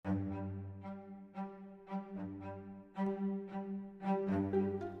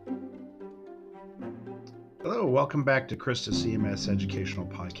So, welcome back to Krista CMS Educational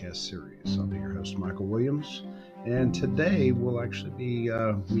Podcast Series. I'll be your host, Michael Williams, and today we'll actually be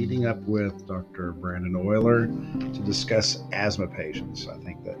meeting up with Dr. Brandon Oyler to discuss asthma patients. I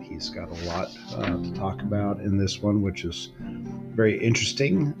think that he's got a lot to talk about in this one, which is very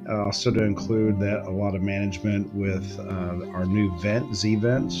interesting. Also to include that a lot of management with our new vent, Z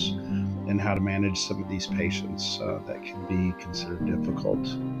vents, and how to manage some of these patients that can be considered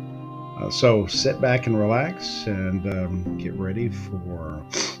difficult. So sit back and relax and get ready for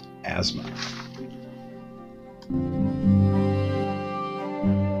asthma.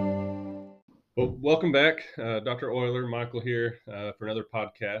 Well, welcome back. Dr. Oyler, Michael here for another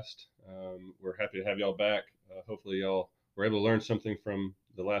podcast. We're happy to have y'all back. Hopefully y'all were able to learn something from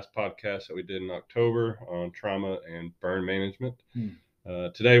the last podcast that we did in October on trauma and burn management.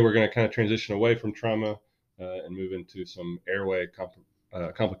 Today we're going to kind of transition away from trauma and move into some airway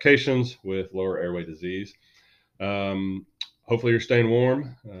complications with lower airway disease. Hopefully you're staying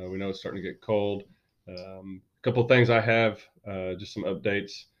warm. We know it's starting to get cold. A couple of things I have, just some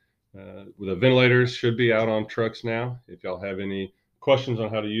updates. The ventilators should be out on trucks now. If y'all have any questions on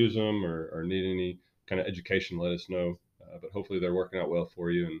how to use them or need any kind of education, let us know. But hopefully they're working out well for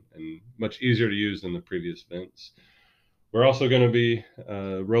you and much easier to use than the previous vents. We're also going to be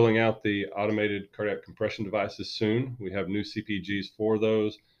rolling out the automated cardiac compression devices soon. We have new CPGs for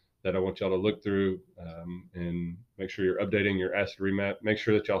those that I want y'all to look through and make sure you're updating your acid remap. Make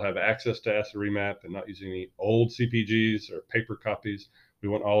sure that y'all have access to acid remap and not using any old CPGs or paper copies. We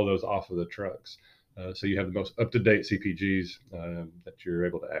want all of those off of the trucks. So you have the most up-to-date CPGs that you're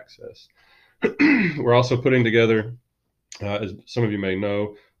able to access. We're also putting together, as some of you may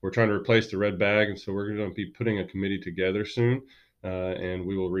know, we're trying to replace the red bag, and so we're going to be putting a committee together soon, and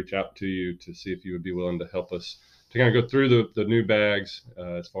we will reach out to you to see if you would be willing to help us to kind of go through the new bags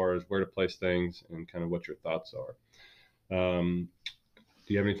as far as where to place things and kind of what your thoughts are. Do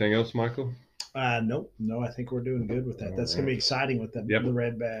you have anything else, Michael? No, I think we're doing good with that. That's going to be exciting with the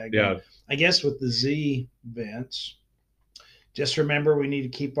red bag. Yeah. And I guess with the Z vents, just remember we need to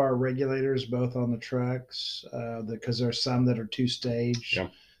keep our regulators both on the trucks because there's some that are two-stage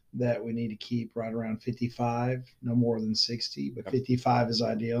that we need to keep right around 55, no more than 60, but 55 is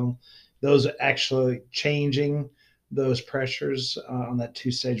ideal. Those actually changing those pressures on that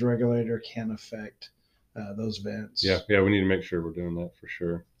two-stage regulator can affect those vents. Yeah, we need to make sure we're doing that for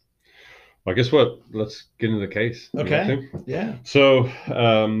sure. Well, guess what? Let's get into the case. Okay. Yeah. So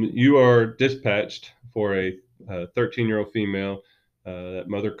you are dispatched for a 13-year-old female that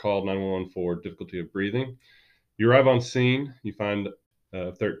mother called 911 for difficulty of breathing. You arrive on scene. You find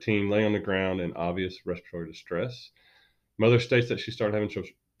 13 laying on the ground in obvious respiratory distress. Mother states that she started having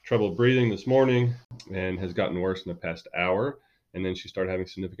trouble breathing this morning and has gotten worse in the past hour. And then she started having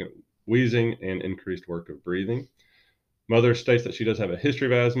significant wheezing and increased work of breathing. Mother states that she does have a history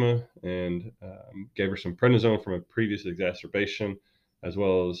of asthma and gave her some prednisone from a previous exacerbation, as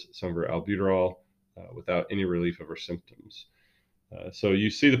well as some of her albuterol without any relief of her symptoms. So you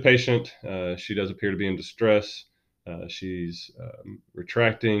see the patient. She does appear to be in distress. She's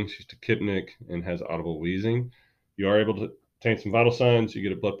retracting, she's tachypnic, and has audible wheezing. You are able to obtain some vital signs. You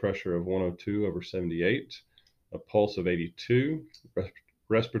get a blood pressure of 102/78, a pulse of 82,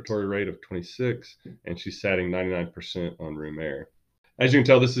 respiratory rate of 26, and she's satting 99% on room air. As you can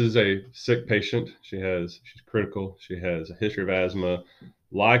tell, this is a sick patient. She's critical. She has a history of asthma,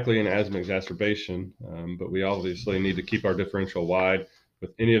 likely an asthma exacerbation, but we obviously need to keep our differential wide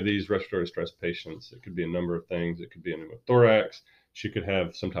with any of these respiratory distress patients. It could be a number of things. It could be a pneumothorax. She could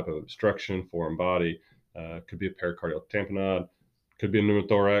have some type of obstruction, foreign body. Could be a pericardial tamponade. Could be a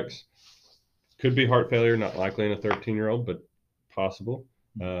pneumothorax. Could be heart failure, not likely in a 13-year-old, but possible.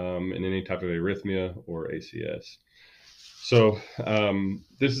 And any type of arrhythmia or ACS. So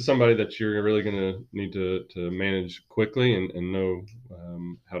this is somebody that you're really going to need to manage quickly and know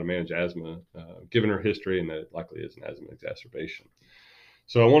how to manage asthma, given her history, and that it likely is an asthma exacerbation.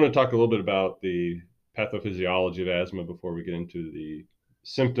 So I want to talk a little bit about the pathophysiology of asthma before we get into the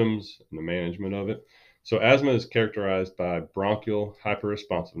symptoms and the management of it. So asthma is characterized by bronchial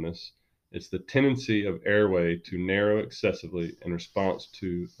hyperresponsiveness. It's the tendency of airway to narrow excessively in response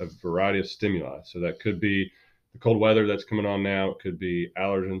to a variety of stimuli. So that could be the cold weather that's coming on now. It could be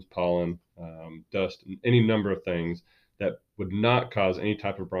allergens, pollen, dust, and any number of things that would not cause any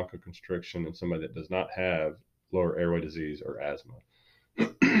type of bronchoconstriction in somebody that does not have lower airway disease or asthma.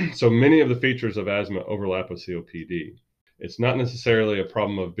 So many of the features of asthma overlap with COPD. It's not necessarily a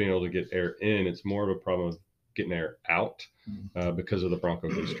problem of being able to get air in. It's more of a problem of getting air out because of the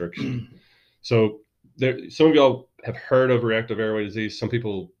bronchoconstriction. So some of y'all have heard of reactive airway disease. Some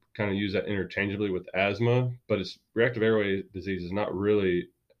people kind of use that interchangeably with asthma, but it's reactive airway disease is not really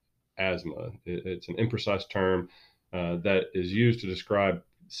asthma. It's an imprecise term that is used to describe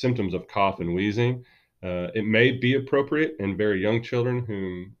symptoms of cough and wheezing. It may be appropriate in very young children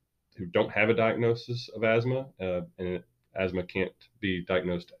who don't have a diagnosis of asthma, and asthma can't be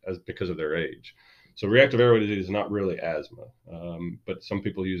diagnosed because of their age. So reactive airway disease is not really asthma, but some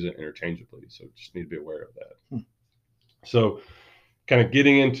people use it interchangeably. So just need to be aware of that. So kind of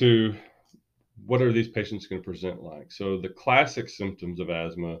getting into what are these patients going to present like? So the classic symptoms of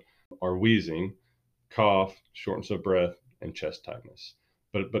asthma are wheezing, cough, shortness of breath, and chest tightness.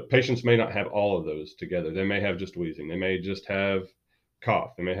 But patients may not have all of those together. They may have just wheezing. They may just have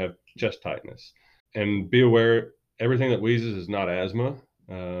cough. They may have chest tightness. And be aware, everything that wheezes is not asthma,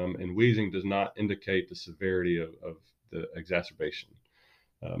 and wheezing does not indicate the severity of the exacerbation.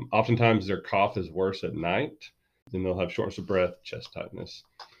 Oftentimes their cough is worse at night. Then they'll have shortness of breath, chest tightness.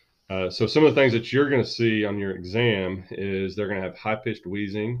 So some of the things that you're going to see on your exam is they're going to have high-pitched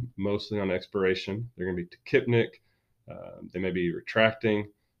wheezing, mostly on expiration. They're going to be tachypnic. They may be retracting.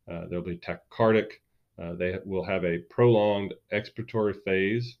 They'll be tachycardic. They will have a prolonged expiratory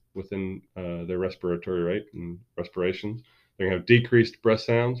phase within their respiratory rate and respirations. They're going to have decreased breath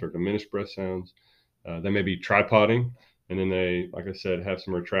sounds or diminished breath sounds. They may be tripoding. And then they, like I said, have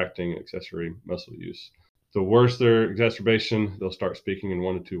some retracting accessory muscle use. The worse their exacerbation, they'll start speaking in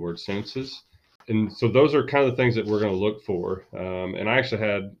 1 to 2 word sentences. And so those are kind of the things that we're going to look for. And I actually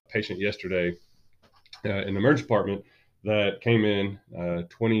had a patient yesterday in the emergency department that came in,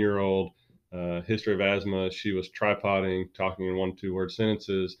 20-year-old, history of asthma. She was tripoding, talking in 1 to 2 word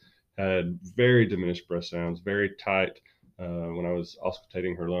sentences, had very diminished breath sounds, very tight when I was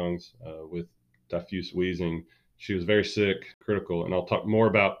auscultating her lungs with diffuse wheezing. She was very sick, critical, and I'll talk more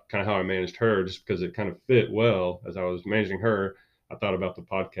about kind of how I managed her just because it kind of fit well. As I was managing her, I thought about the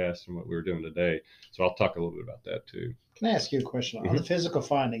podcast and what we were doing today. So I'll talk a little bit about that too. Can I ask you a question? On the physical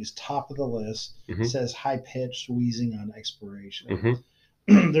findings, top of the list says high-pitched wheezing on expiration.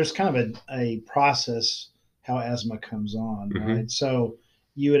 There's kind of a process how asthma comes on, right? So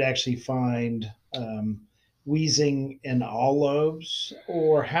you would actually find wheezing in all lobes,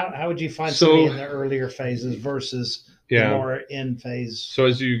 or how would you find somebody in the earlier phases versus the more end phase? So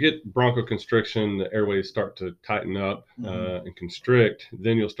as you get bronchoconstriction, the airways start to tighten up and constrict,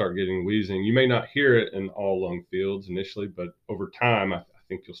 then you'll start getting wheezing. You may not hear it in all lung fields initially, but over time, I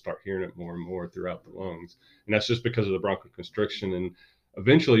think you'll start hearing it more and more throughout the lungs. And that's just because of the bronchoconstriction. And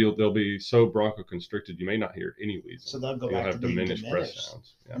eventually they'll be so bronchoconstricted, you may not hear any wheezing. So they'll go back to diminished breath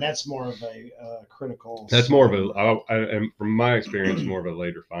sounds. Yeah. And that's more of a critical. That's more of and from my experience, more of a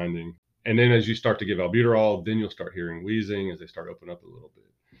later finding. And then as you start to give albuterol, then you'll start hearing wheezing as they start opening up a little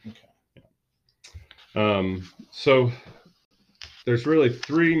bit. Okay. Yeah. So there's really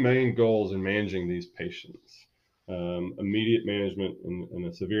 3 main goals in managing these patients. Immediate management in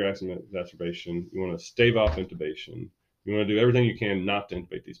a severe asthma exacerbation. You want to stave off intubation. You want to do everything you can not to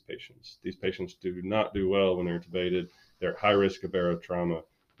intubate these patients. These patients do not do well when they're intubated. They're at high risk of barotrauma,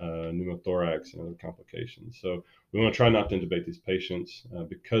 pneumothorax, and other complications. So we want to try not to intubate these patients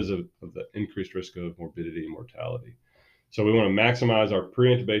because of the increased risk of morbidity and mortality. So we want to maximize our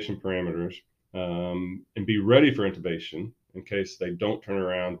pre-intubation parameters and be ready for intubation in case they don't turn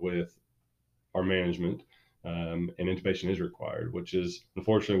around with our management and intubation is required, which is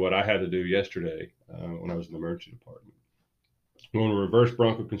unfortunately what I had to do yesterday when I was in the emergency department. We want to reverse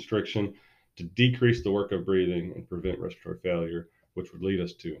bronchoconstriction to decrease the work of breathing and prevent respiratory failure, which would lead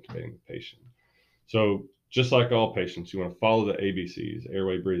us to intubating the patient. So just like all patients, you want to follow the ABCs,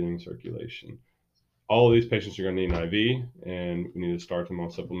 airway, breathing, circulation. All of these patients are going to need an IV, and we need to start them on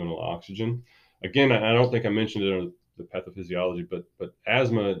supplemental oxygen. Again, I don't think I mentioned it on the pathophysiology, but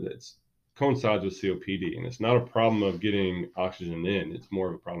asthma coincides with COPD, and it's not a problem of getting oxygen in. It's more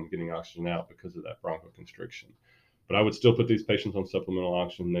of a problem of getting oxygen out because of that bronchoconstriction. But I would still put these patients on supplemental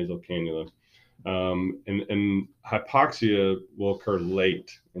oxygen, nasal cannula. And hypoxia will occur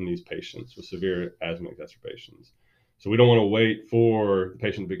late in these patients with severe asthma exacerbations. So we don't want to wait for the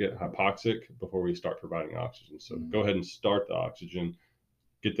patient to get hypoxic before we start providing oxygen. So go ahead and start the oxygen,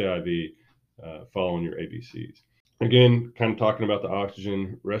 get the IV, following your ABCs. Again, kind of talking about the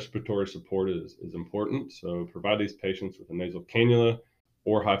oxygen, respiratory support is important. So provide these patients with a nasal cannula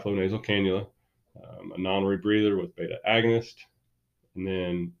or high flow nasal cannula, a non-rebreather with beta agonist, and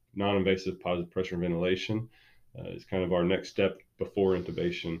then non-invasive positive pressure ventilation is kind of our next step before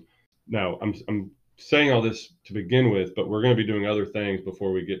intubation. Now, I'm saying all this to begin with, but we're going to be doing other things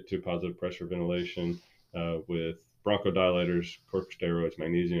before we get to positive pressure ventilation with bronchodilators, corticosteroids,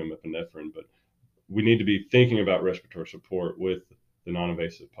 magnesium, epinephrine. But we need to be thinking about respiratory support with the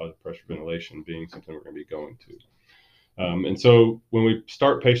non-invasive positive pressure ventilation being something we're going to be going to. And so when we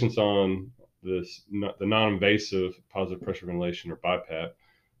start patients on the non-invasive positive pressure ventilation or BiPAP,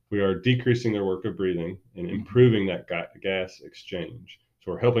 we are decreasing their work of breathing and improving that gas exchange.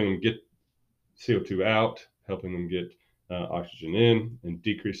 So we're helping them get CO2 out, helping them get oxygen in, and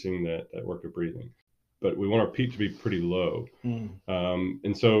decreasing that work of breathing. But we want our peak to be pretty low.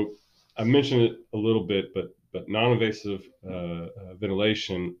 And so I mentioned it a little bit, but non-invasive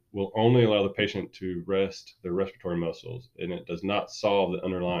ventilation will only allow the patient to rest their respiratory muscles, and it does not solve the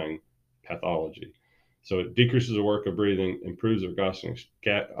underlying pathology. So it decreases the work of breathing, improves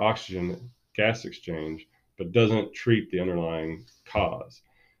their oxygen gas exchange, but doesn't treat the underlying cause.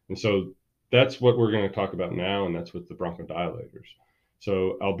 And so that's what we're going to talk about now, and that's with the bronchodilators.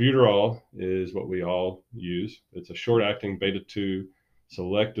 So albuterol is what we all use. It's a short-acting beta-2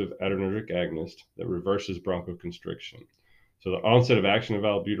 selective adrenergic agonist that reverses bronchoconstriction. So the onset of action of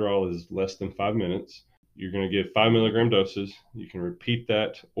albuterol is less than 5 minutes. You're going to give 5 milligram doses. You can repeat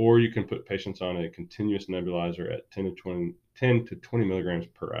that, or you can put patients on a continuous nebulizer at 10 to 20 milligrams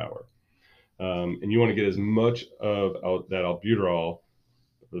per hour. And you want to get as much of that albuterol,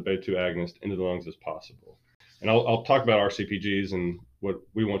 the beta-2 agonist, into the lungs as possible. And I'll talk about RCPGs and what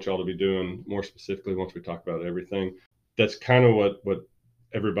we want y'all to be doing more specifically once we talk about everything. That's kind of what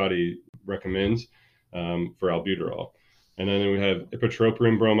everybody recommends for albuterol. And then we have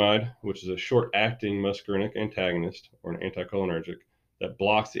ipratropium bromide, which is a short-acting muscarinic antagonist or an anticholinergic that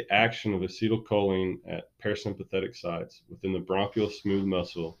blocks the action of acetylcholine at parasympathetic sites within the bronchial smooth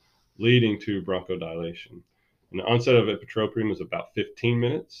muscle, leading to bronchodilation. And the onset of ipratropium is about 15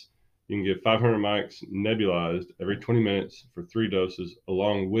 minutes. You can give 500 mics nebulized every 20 minutes for 3 doses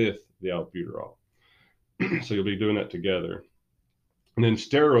along with the albuterol. So you'll be doing that together. And then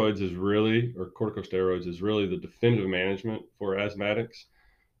steroids is really, or corticosteroids is really the definitive management for asthmatics.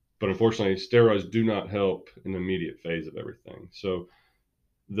 But unfortunately, steroids do not help in the immediate phase of everything. So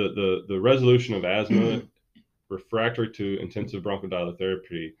the resolution of asthma refractory to intensive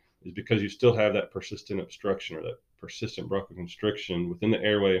bronchodilotherapy is because you still have that persistent obstruction or that persistent bronchoconstriction within the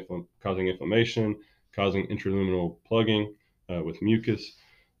airway, causing inflammation, causing intraluminal plugging with mucus.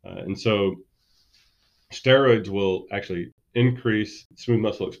 And so steroids will actually increase smooth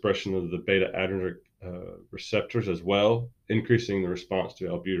muscle expression of the beta adrenergic receptors as well, increasing the response to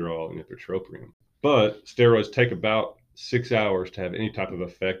albuterol and ipratropium. But steroids take about 6 hours to have any type of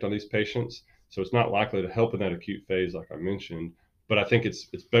effect on these patients. So it's not likely to help in that acute phase, like I mentioned. But I think it's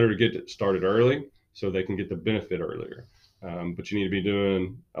better to get it started early so they can get the benefit earlier. But you need to be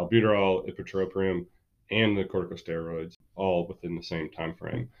doing albuterol, ipratropium, and the corticosteroids all within the same time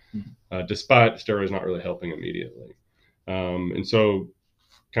frame, despite steroids not really helping immediately. And so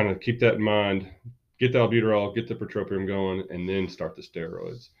kind of keep that in mind. Get the albuterol, get the ipratropium going, and then start the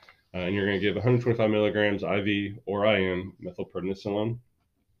steroids. And you're going to give 125 milligrams IV or IM methylprednisolone.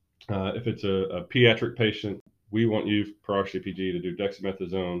 If it's a pediatric patient, we want you per RCPG to do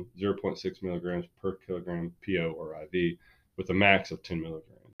dexamethasone 0.6 milligrams per kilogram PO or IV with a max of 10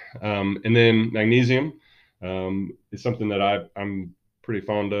 milligrams. And then magnesium is something that I'm pretty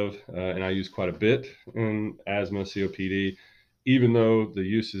fond of, and I use quite a bit in asthma, COPD, even though the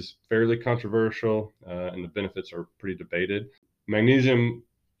use is fairly controversial and the benefits are pretty debated. Magnesium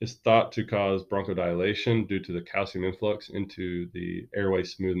is thought to cause bronchodilation due to the calcium influx into the airway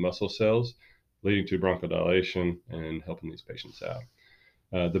smooth muscle cells, leading to bronchodilation and helping these patients out.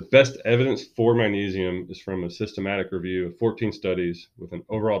 The best evidence for magnesium is from a systematic review of 14 studies with an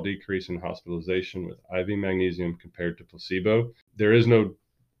overall decrease in hospitalization with IV magnesium compared to placebo.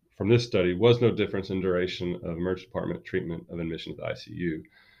 From this study, was no difference in duration of emergency department treatment of admission to the ICU.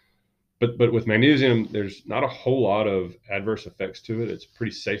 But with magnesium, there's not a whole lot of adverse effects to it. It's a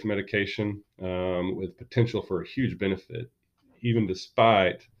pretty safe medication with potential for a huge benefit, even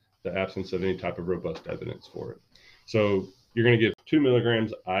despite the absence of any type of robust evidence for it. So you're going to give 2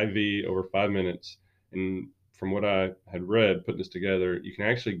 milligrams IV over 5 minutes. And from what I had read, putting this together, you can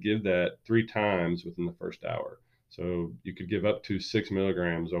actually give that 3 times within the first hour. So you could give up to 6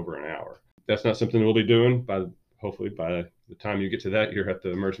 milligrams over an hour. That's not something we'll be doing. Hopefully by the time you get to that, you're at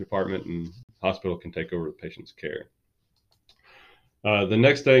the emergency department and hospital can take over the patient's care. The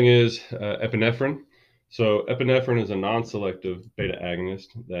next thing is epinephrine. So epinephrine is a non-selective beta agonist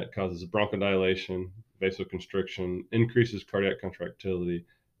that causes bronchodilation, vasoconstriction, increases cardiac contractility,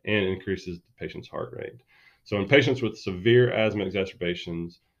 and increases the patient's heart rate. So in patients with severe asthma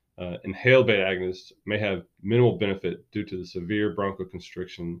exacerbations, inhaled beta agonists may have minimal benefit due to the severe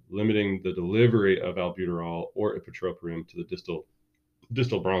bronchoconstriction, limiting the delivery of albuterol or ipratropium to the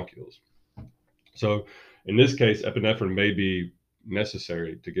distal bronchioles. So in this case, epinephrine may be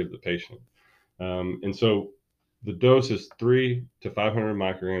necessary to give the patient. And so the dose is 300 to 500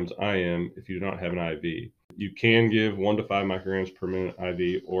 micrograms IM if you do not have an IV. You can give 1 to 5 micrograms per minute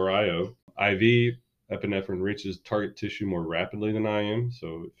IV or IO. IV epinephrine reaches target tissue more rapidly than IM.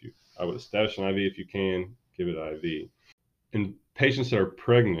 So I would establish an IV if you can, give it IV. In patients that are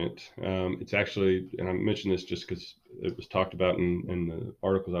pregnant, it's actually, and I mentioned this just because it was talked about in the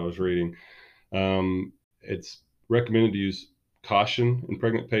articles I was reading, it's recommended to use caution in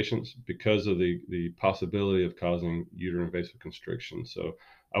pregnant patients because of the possibility of causing uterine vasoconstriction. So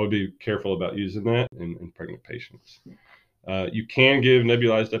I would be careful about using that in pregnant patients. You can give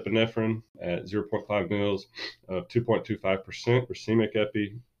nebulized epinephrine at 0.5 mils of 2.25% racemic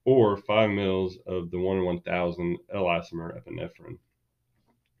epi, or 5 mils of the 1 in 1,000 L-isomer epinephrine,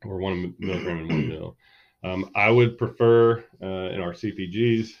 or 1 milligram in 1 mil. I would prefer, in our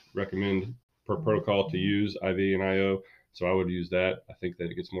CPGs, recommend per protocol to use IV and IO. So I would use that. I think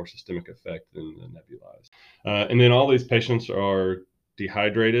that it gets more systemic effect than the nebulized. And then all these patients are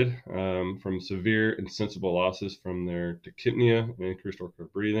dehydrated from severe insensible losses from their tachypnea and increased work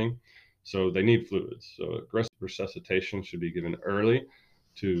of breathing. So they need fluids. So aggressive resuscitation should be given early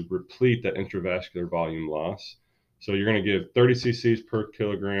to replete that intravascular volume loss. So you're going to give 30 cc's per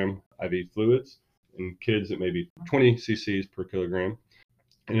kilogram IV fluids. In kids, it may be 20 cc's per kilogram.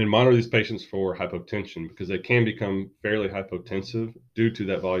 And then monitor these patients for hypotension, because they can become fairly hypotensive due to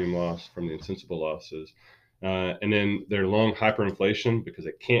that volume loss from the insensible losses. And then their lung hyperinflation, because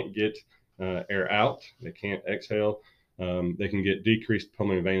they can't get air out, they can't exhale. They can get decreased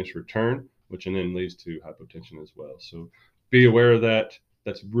pulmonary venous return, which then leads to hypotension as well. So be aware of that.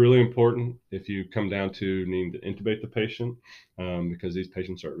 That's really important if you come down to needing to intubate the patient, because these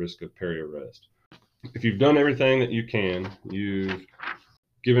patients are at risk of peri-arrest. If you've done everything that you can, you've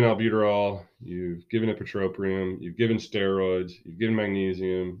given albuterol, you've given ipratropium, you've given steroids, you've given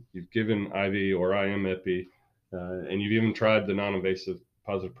magnesium, you've given IV or IM epi, and you've even tried the non-invasive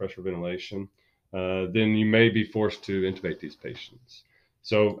positive pressure ventilation, then you may be forced to intubate these patients.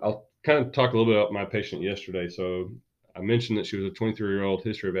 So I'll kind of talk a little bit about my patient yesterday. So I mentioned that she was a 23-year-old,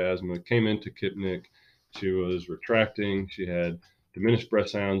 history of asthma, came into KIPNIC. She was retracting. She had diminished breath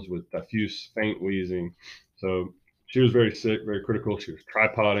sounds with diffuse, faint wheezing. So she was very sick, very critical. She was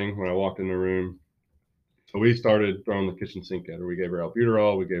tripoding when I walked in the room. So we started throwing the kitchen sink at her. We gave her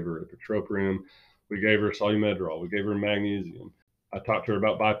albuterol, we gave her ipratropium, we gave her solumedrol, we gave her magnesium. I talked to her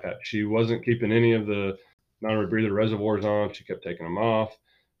about BiPAP. She wasn't keeping any of the non-rebreather reservoirs on. She kept taking them off.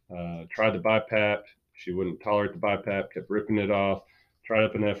 Tried the BiPAP. She wouldn't tolerate the BiPAP, kept ripping it off. Tried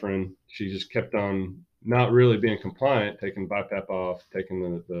epinephrine. She just kept on not really being compliant, taking BiPAP off,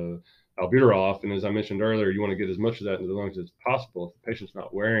 taking the albuterol off. And as I mentioned earlier, you want to get as much of that into the lungs as possible. If the patient's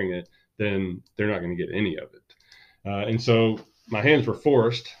not wearing it, then they're not going to get any of it. And so my hands were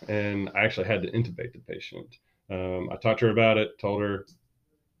forced, and I actually had to intubate the patient. I talked to her about it, told her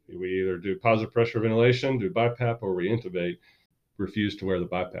we either do positive pressure ventilation, do BiPAP, or we intubate. Refused to wear the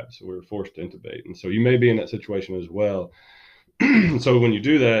BiPAP, so we were forced to intubate. And so you may be in that situation as well. So when you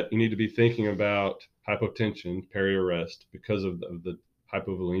do that, you need to be thinking about hypotension, peri-arrest, because of the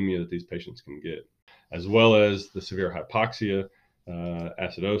hypovolemia that these patients can get, as well as the severe hypoxia,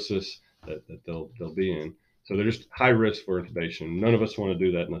 acidosis that they'll be in. So they're just high risk for intubation. None of us want to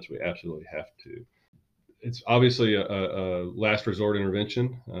do that unless we absolutely have to. It's obviously a last resort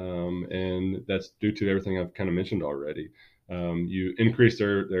intervention, and that's due to everything I've kind of mentioned already. You increase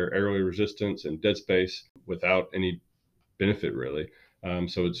their airway resistance and dead space without any benefit, really.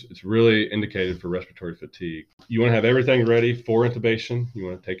 So it's really indicated for respiratory fatigue. You want to have everything ready for intubation. You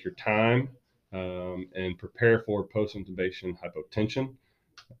want to take your time and prepare for post-intubation hypotension,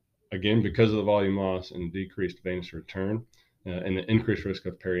 again, because of the volume loss and decreased venous return and the increased risk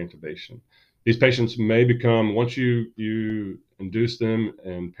of peri-intubation. These patients may become, once you induce them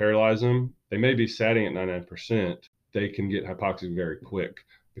and paralyze them, they may be satting at 99%. They can get hypoxic very quick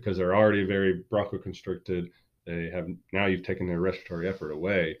because they're already very bronchoconstricted. Now you've taken their respiratory effort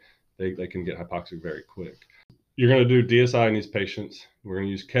away. They can get hypoxic very quick. You're going to do DSI in these patients. We're going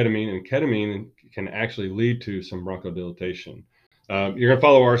to use ketamine, and ketamine can actually lead to some bronchodilation. You're going to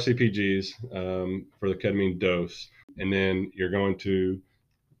follow our CPGs for the ketamine dose, and then you're going to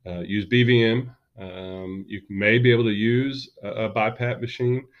use BVM. You may be able to use a BiPAP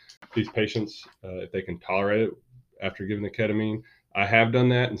machine. These patients, if they can tolerate it after giving the ketamine. I have done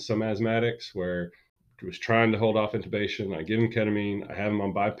that in some asthmatics where I was trying to hold off intubation. I give them ketamine. I have them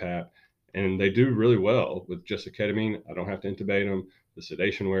on BiPAP, and they do really well with just the ketamine. I don't have to intubate them. The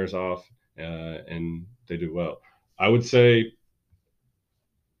sedation wears off, and they do well. I would say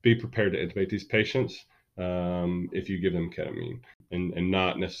be prepared to intubate these patients. if you give them ketamine, and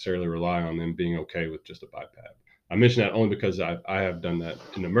not necessarily rely on them being okay with just a BiPAP. I mention that only because I have done that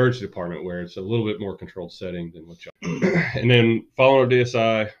in the emergency department where it's a little bit more controlled setting than what y'all. And then following our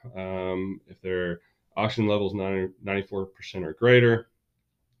DSI, if their oxygen levels 94% or greater,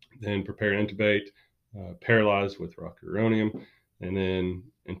 then prepare to intubate, paralyze with rocuronium, and then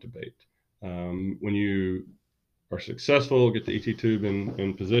intubate. When you are successful, get the ET tube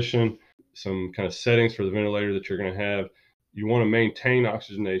in position, some kind of settings for the ventilator that you're going to have. You want to maintain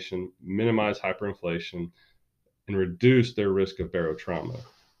oxygenation, minimize hyperinflation, and reduce their risk of barotrauma.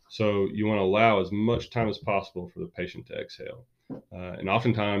 So you want to allow as much time as possible for the patient to exhale. And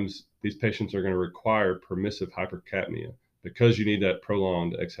oftentimes, these patients are going to require permissive hypercapnia because you need that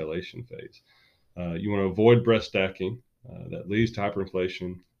prolonged exhalation phase. You want to avoid breath stacking. That leads to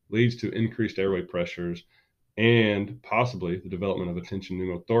hyperinflation, leads to increased airway pressures, and possibly the development of a tension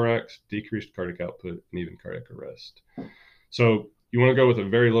pneumothorax, decreased cardiac output, and even cardiac arrest. So you want to go with a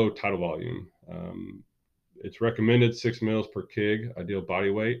very low tidal volume. It's recommended 6 mils per kg, ideal body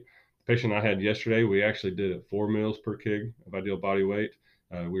weight. The patient I had yesterday, we actually did it 4 mils per kg of ideal body weight.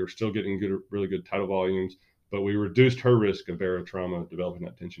 We were still getting really good tidal volumes, but we reduced her risk of barotrauma developing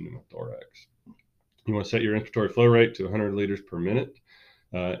that tension pneumothorax. You want to set your inspiratory flow rate to 100 liters per minute.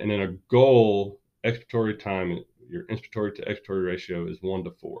 And then a goal expiratory time, your inspiratory to expiratory ratio is 1 to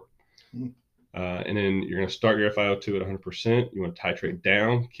 4. And then you're going to start your FiO2 at 100%. You want to titrate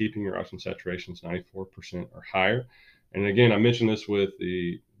down, keeping your oxygen saturations 94% or higher. And again, I mentioned this with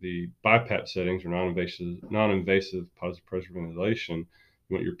the BiPAP settings or non-invasive positive pressure ventilation.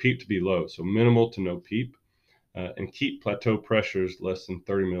 You want your PEEP to be low, so minimal to no PEEP, and keep plateau pressures less than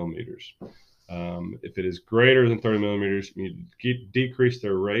 30 millimeters. If it is greater than 30 millimeters, you need to decrease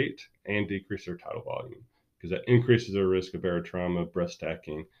their rate and decrease their tidal volume because that increases their risk of barotrauma, breath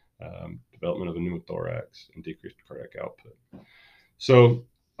stacking, development of a pneumothorax, and decreased cardiac output. So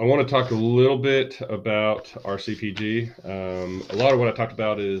I want to talk a little bit about our CPG. A lot of what I talked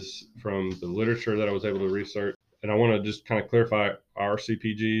about is from the literature that I was able to research, and I want to just kind of clarify our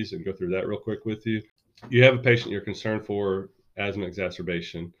CPGs and go through that real quick with you. You have a patient you're concerned for asthma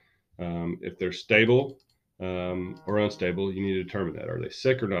exacerbation. If they're stable or unstable, you need to determine that. Are they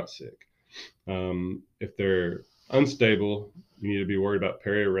sick or not sick? If they're unstable, you need to be worried about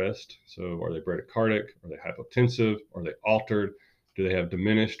peri-arrest. So are they bradycardic? Are they hypotensive? Are they altered? Do they have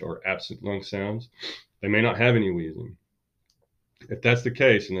diminished or absent lung sounds? They may not have any wheezing. If that's the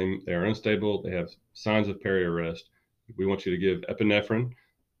case and they are unstable, they have signs of peri-arrest, we want you to give epinephrine,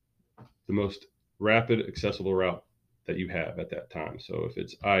 the most rapid accessible route that you have at that time. So if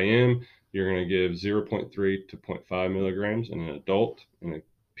it's IM, you're going to give 0.3 to 0.5 milligrams in an adult. In a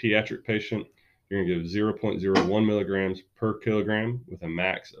pediatric patient, you're going to give 0.01 milligrams per kilogram with a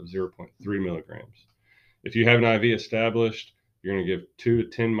max of 0.3 milligrams. If you have an IV established, you're going to give 2 to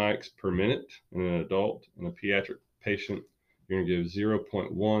 10 mics per minute in an adult. In a pediatric patient, you're going to give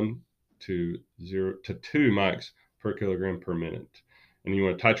 0.1 to 2 mics per kilogram per minute. And you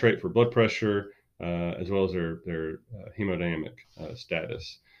want to titrate for blood pressure as well as their hemodynamic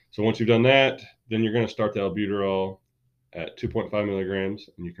status. So once you've done that, then you're going to start the albuterol at 2.5 milligrams,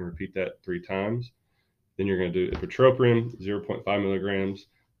 and you can repeat that 3 times. Then you're going to do ipratropium, 0.5 milligrams,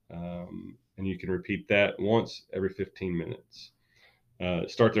 and you can repeat that once every 15 minutes.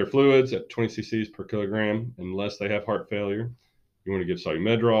 Start their fluids at 20 cc's per kilogram unless they have heart failure. You want to give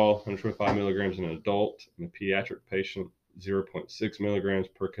solumedrol, 125 milligrams in an adult. In a pediatric patient, 0.6 milligrams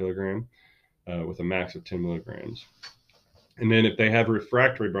per kilogram with a max of 10 milligrams. And then if they have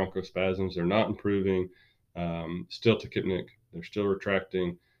refractory bronchospasms, they're not improving, still tachypnic, they're still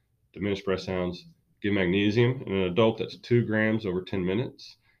retracting, diminished breath sounds, give magnesium. In an adult, that's 2 grams over 10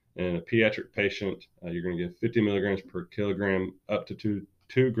 minutes. In a pediatric patient, you're going to give 50 milligrams per kilogram up to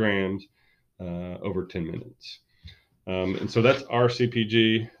 2 grams over 10 minutes. And so that's our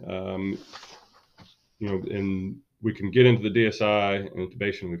CPG. And we can get into the DSI and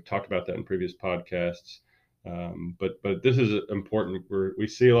intubation. We've talked about that in previous podcasts. But this is important. We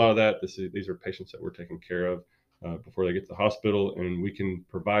see a lot of that. These are patients that we're taking care of before they get to the hospital, and we can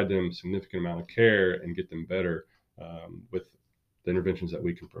provide them a significant amount of care and get them better with the interventions that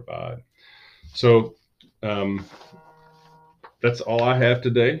we can provide. So that's all I have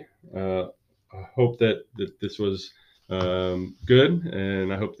today. I hope that this was good,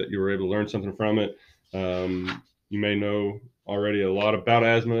 and I hope that you were able to learn something from it. You may know already a lot about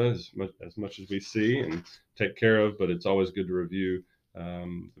asthma as much as we see and take care of, but it's always good to review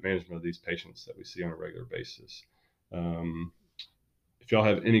the management of these patients that we see on a regular basis. If y'all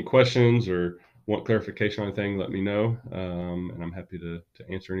have any questions or want clarification on anything, let me know, and I'm happy to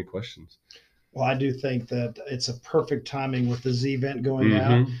answer any questions. Well, I do think that it's a perfect timing with the Z vent going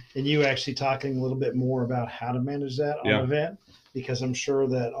out, and you actually talking a little bit more about how to manage that on the vent, because I'm sure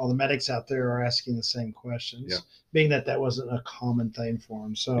that all the medics out there are asking the same questions, being that wasn't a common thing for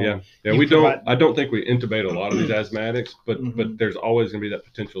them. So I don't think we intubate a lot of these asthmatics, but there's always going to be that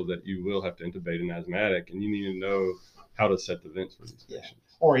potential that you will have to intubate an asthmatic, and you need to know how to set the vents for these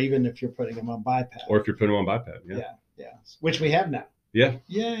patients. Or even if you're putting them on BiPAP. Or if you're putting them on BiPAP, which we have now. Yeah.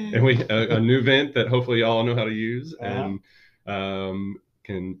 And we a new vent that hopefully y'all know how to use and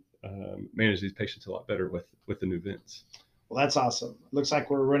can manage these patients a lot better with the new vents. Well, that's awesome. Looks like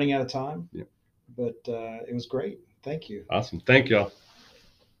we're running out of time. Yeah. But it was great. Thank you. Awesome. Thank y'all.